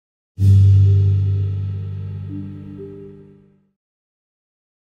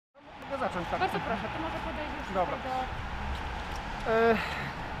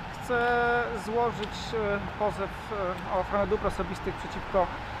złożyć pozew o ochronę dóbr osobistych przeciwko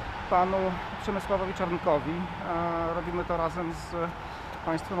panu Przemysławowi Czarnkowi. Robimy to razem z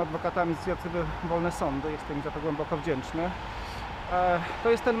państwem adwokatami z inicjatywy Wolne Sądy. Jestem im za to głęboko wdzięczny. To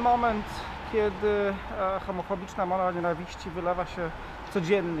jest ten moment, kiedy homofobiczna mowa nienawiści wylewa się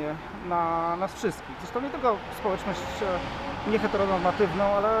codziennie na nas wszystkich. Zresztą nie tylko społeczność nieheteronormatywną,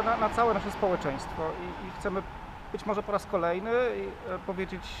 ale na całe nasze społeczeństwo. I chcemy być może po raz kolejny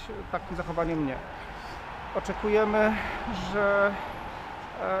powiedzieć takim zachowaniem nie. Oczekujemy, że...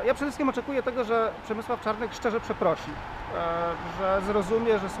 Ja przede wszystkim oczekuję tego, że Przemysław Czarnek szczerze przeprosi, że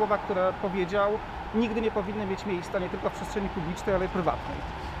zrozumie, że słowa, które powiedział, nigdy nie powinny mieć miejsca nie tylko w przestrzeni publicznej, ale i prywatnej.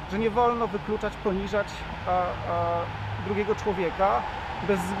 Że nie wolno wykluczać, poniżać drugiego człowieka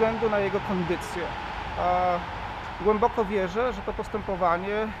bez względu na jego kondycję. Głęboko wierzę, że to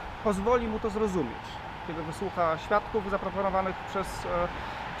postępowanie pozwoli mu to zrozumieć, kiedy wysłucha świadków zaproponowanych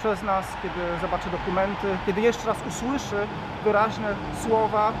przez nas, kiedy zobaczy dokumenty, kiedy jeszcze raz usłyszy wyraźne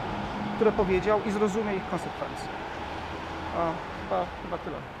słowa, które powiedział i zrozumie ich konsekwencje. Chyba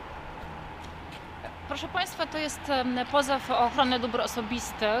tyle. Proszę Państwa, to jest pozew o ochronę dóbr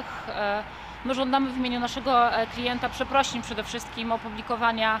osobistych. My żądamy w imieniu naszego klienta przeprosin przede wszystkim,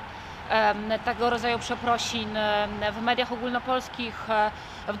 opublikowania tego rodzaju przeprosin w mediach ogólnopolskich,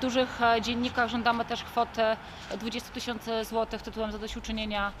 w dużych dziennikach. Żądamy też kwoty 20 000 złotych tytułem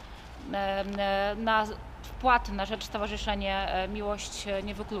zadośćuczynienia na wpłaty na rzecz Stowarzyszenia Miłość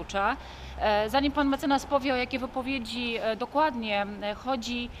nie wyklucza. Zanim pan mecenas powie, o jakie wypowiedzi dokładnie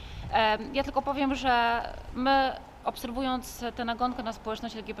chodzi, ja tylko powiem, że my, obserwując tę nagonkę na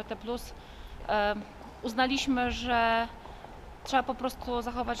społeczność LGBT+, uznaliśmy, że trzeba po prostu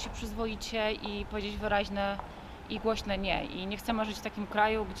zachować się przyzwoicie i powiedzieć wyraźne i głośne nie. I nie chcemy żyć w takim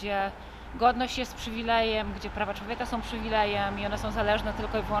kraju, gdzie godność jest przywilejem, gdzie prawa człowieka są przywilejem i one są zależne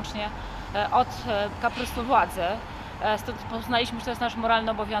tylko i wyłącznie od kaprysu władzy. Stąd uznaliśmy, że to jest nasz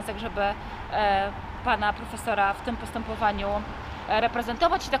moralny obowiązek, żeby pana profesora w tym postępowaniu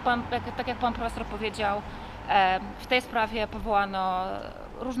reprezentować. I tak jak pan profesor powiedział, w tej sprawie powołano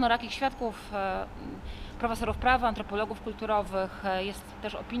różnorakich świadków, profesorów prawa, antropologów kulturowych, jest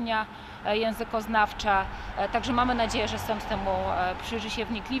też opinia językoznawcza, także mamy nadzieję, że sąd temu przyjrzy się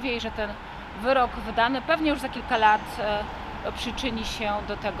wnikliwie i że ten wyrok wydany pewnie już za kilka lat przyczyni się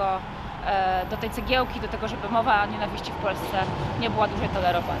do tej cegiełki, do tego, żeby mowa nienawiści w Polsce nie była dłużej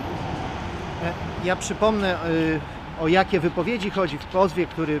tolerowana. Ja przypomnę, o jakie wypowiedzi chodzi w pozwie,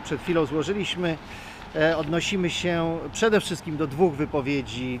 który przed chwilą złożyliśmy. Odnosimy się przede wszystkim do dwóch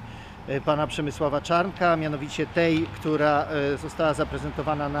wypowiedzi pana Przemysława Czarnka, mianowicie tej, która została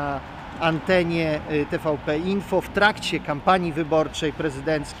zaprezentowana na antenie TVP Info w trakcie kampanii wyborczej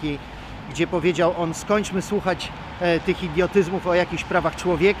prezydenckiej, gdzie powiedział on: skończmy słuchać tych idiotyzmów o jakichś prawach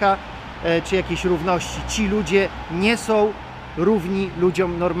człowieka czy jakiejś równości. Ci ludzie nie są równi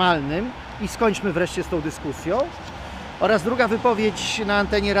ludziom normalnym i skończmy wreszcie z tą dyskusją. Oraz druga wypowiedź na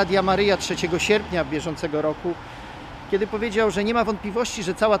antenie Radia Maryja 3 sierpnia bieżącego roku, kiedy powiedział, że nie ma wątpliwości,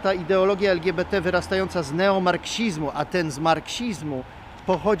 że cała ta ideologia LGBT wyrastająca z neomarksizmu, a ten z marksizmu,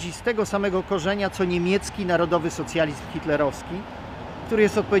 pochodzi z tego samego korzenia, co niemiecki narodowy socjalizm hitlerowski, który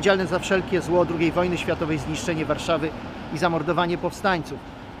jest odpowiedzialny za wszelkie zło II wojny światowej, zniszczenie Warszawy i zamordowanie powstańców.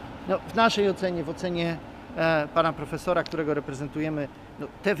 No, w naszej ocenie, w ocenie pana profesora, którego reprezentujemy, no,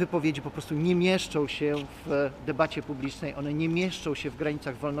 te wypowiedzi po prostu nie mieszczą się w debacie publicznej, one nie mieszczą się w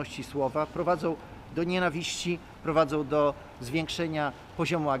granicach wolności słowa, prowadzą do nienawiści, prowadzą do zwiększenia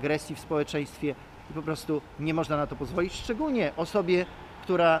poziomu agresji w społeczeństwie i po prostu nie można na to pozwolić, szczególnie osobie,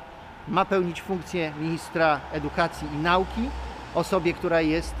 która ma pełnić funkcję ministra edukacji i nauki, osobie, która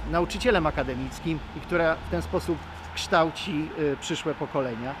jest nauczycielem akademickim i która w ten sposób kształci przyszłe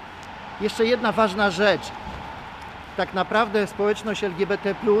pokolenia. Jeszcze jedna ważna rzecz. Tak naprawdę społeczność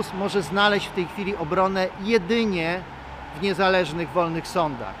LGBT+ może znaleźć w tej chwili obronę jedynie w niezależnych, wolnych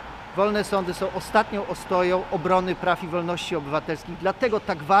sądach. Wolne sądy są ostatnią ostoją obrony praw i wolności obywatelskich. Dlatego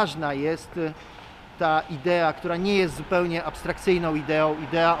tak ważna jest ta idea, która nie jest zupełnie abstrakcyjną ideą,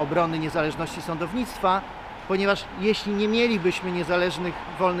 idea obrony niezależności sądownictwa, ponieważ jeśli nie mielibyśmy niezależnych,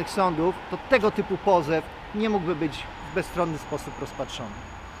 wolnych sądów, to tego typu pozew nie mógłby być w bezstronny sposób rozpatrzony.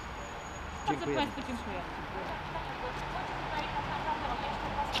 Dziękuję. Bardzo Państwu dziękuję.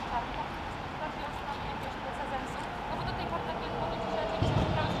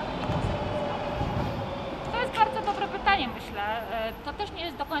 To jest bardzo dobre pytanie, myślę. To też nie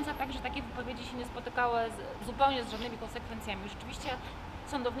jest do końca tak, że takie wypowiedzi się nie spotykały zupełnie z żadnymi konsekwencjami. Rzeczywiście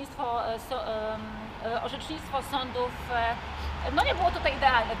sądownictwo, orzecznictwo sądów no nie było tutaj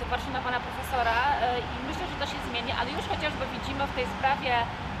idealne, tu patrzę na pana profesora i myślę, że to się zmieni, ale już chociażby widzimy w tej sprawie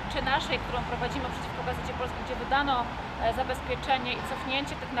czy naszej, którą prowadzimy przeciwko Gazecie Polskiej, gdzie wydano zabezpieczenie i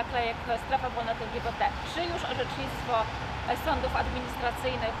cofnięcie tych naklejek strefa wolna od LGBT, czy już orzecznictwo sądów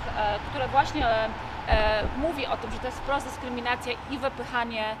administracyjnych, które właśnie mówi o tym, że to jest wprost dyskryminacja i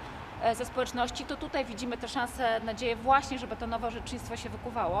wypychanie ze społeczności, to tutaj widzimy tę szansę, nadzieję właśnie, żeby to nowe orzecznictwo się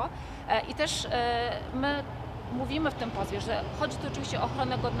wykuwało. I też my mówimy w tym pozwie, że chodzi tu oczywiście o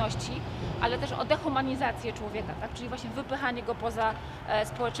ochronę godności, ale też o dehumanizację człowieka, tak? Czyli właśnie wypychanie go poza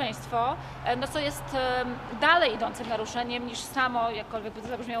społeczeństwo, no co jest dalej idącym naruszeniem niż samo, jakkolwiek by to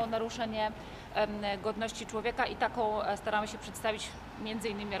zabrzmiało, naruszenie godności człowieka i taką staramy się przedstawić między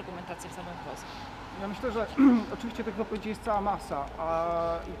innymi argumentację w samym pozwie. Ja myślę, że oczywiście tych wypowiedzi jest cała masa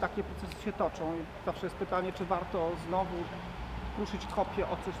i takie procesy się toczą. I zawsze jest pytanie, czy warto znowu kruszyć kopię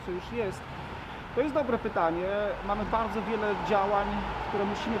o coś, co już jest. To jest dobre pytanie. Mamy bardzo wiele działań, które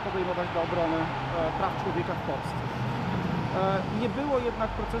musimy podejmować dla obrony praw człowieka w Polsce. Nie było jednak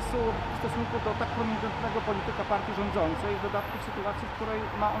procesu w stosunku do tak prominentnego polityka partii rządzącej, w dodatku w sytuacji, w której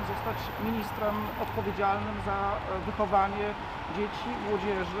ma on zostać ministrem odpowiedzialnym za wychowanie dzieci i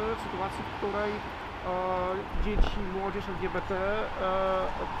młodzieży, w sytuacji, w której dzieci i młodzież LGBT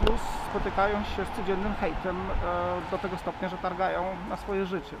plus spotykają się z codziennym hejtem do tego stopnia, że targają na swoje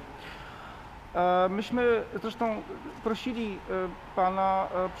życie. Myśmy zresztą prosili pana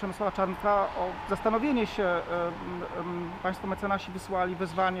Przemysława Czarnka o zastanowienie się. Państwo mecenasi wysłali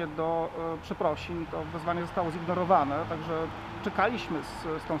wezwanie do przeprosin. To wezwanie zostało zignorowane, także czekaliśmy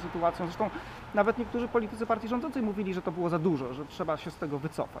z tą sytuacją. Zresztą nawet niektórzy politycy partii rządzącej mówili, że to było za dużo, że trzeba się z tego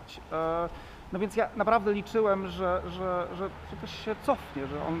wycofać. No więc ja naprawdę liczyłem, że to się cofnie,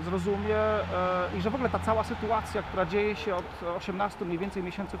 że on zrozumie i że w ogóle ta cała sytuacja, która dzieje się od 18 mniej więcej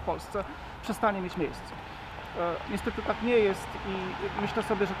miesięcy w Polsce, przestanie mieć miejsce. Niestety tak nie jest i myślę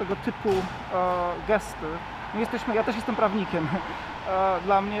sobie, że tego typu gesty, ja też jestem prawnikiem,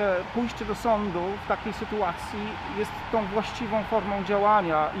 dla mnie pójście do sądu w takiej sytuacji jest tą właściwą formą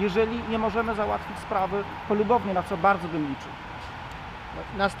działania, jeżeli nie możemy załatwić sprawy polubownie, na co bardzo bym liczył.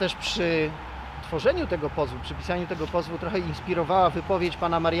 Nas też przy tworzeniu tego pozwu, przy pisaniu tego pozwu trochę inspirowała wypowiedź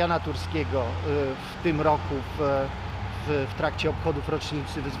pana Mariana Turskiego w tym roku w trakcie obchodów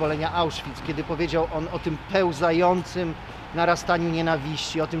rocznicy wyzwolenia Auschwitz, kiedy powiedział on o tym pełzającym narastaniu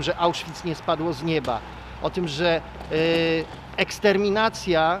nienawiści, o tym, że Auschwitz nie spadło z nieba, o tym, że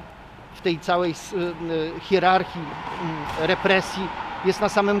eksterminacja w tej całej hierarchii represji jest na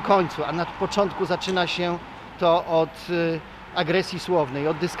samym końcu, a na początku zaczyna się to od agresji słownej,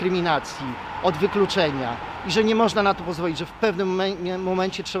 od dyskryminacji, od wykluczenia i że nie można na to pozwolić, że w pewnym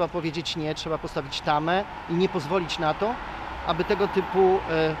momencie trzeba powiedzieć nie, trzeba postawić tamę i nie pozwolić na to, aby tego typu,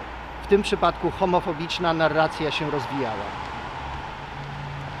 w tym przypadku homofobiczna narracja się rozwijała.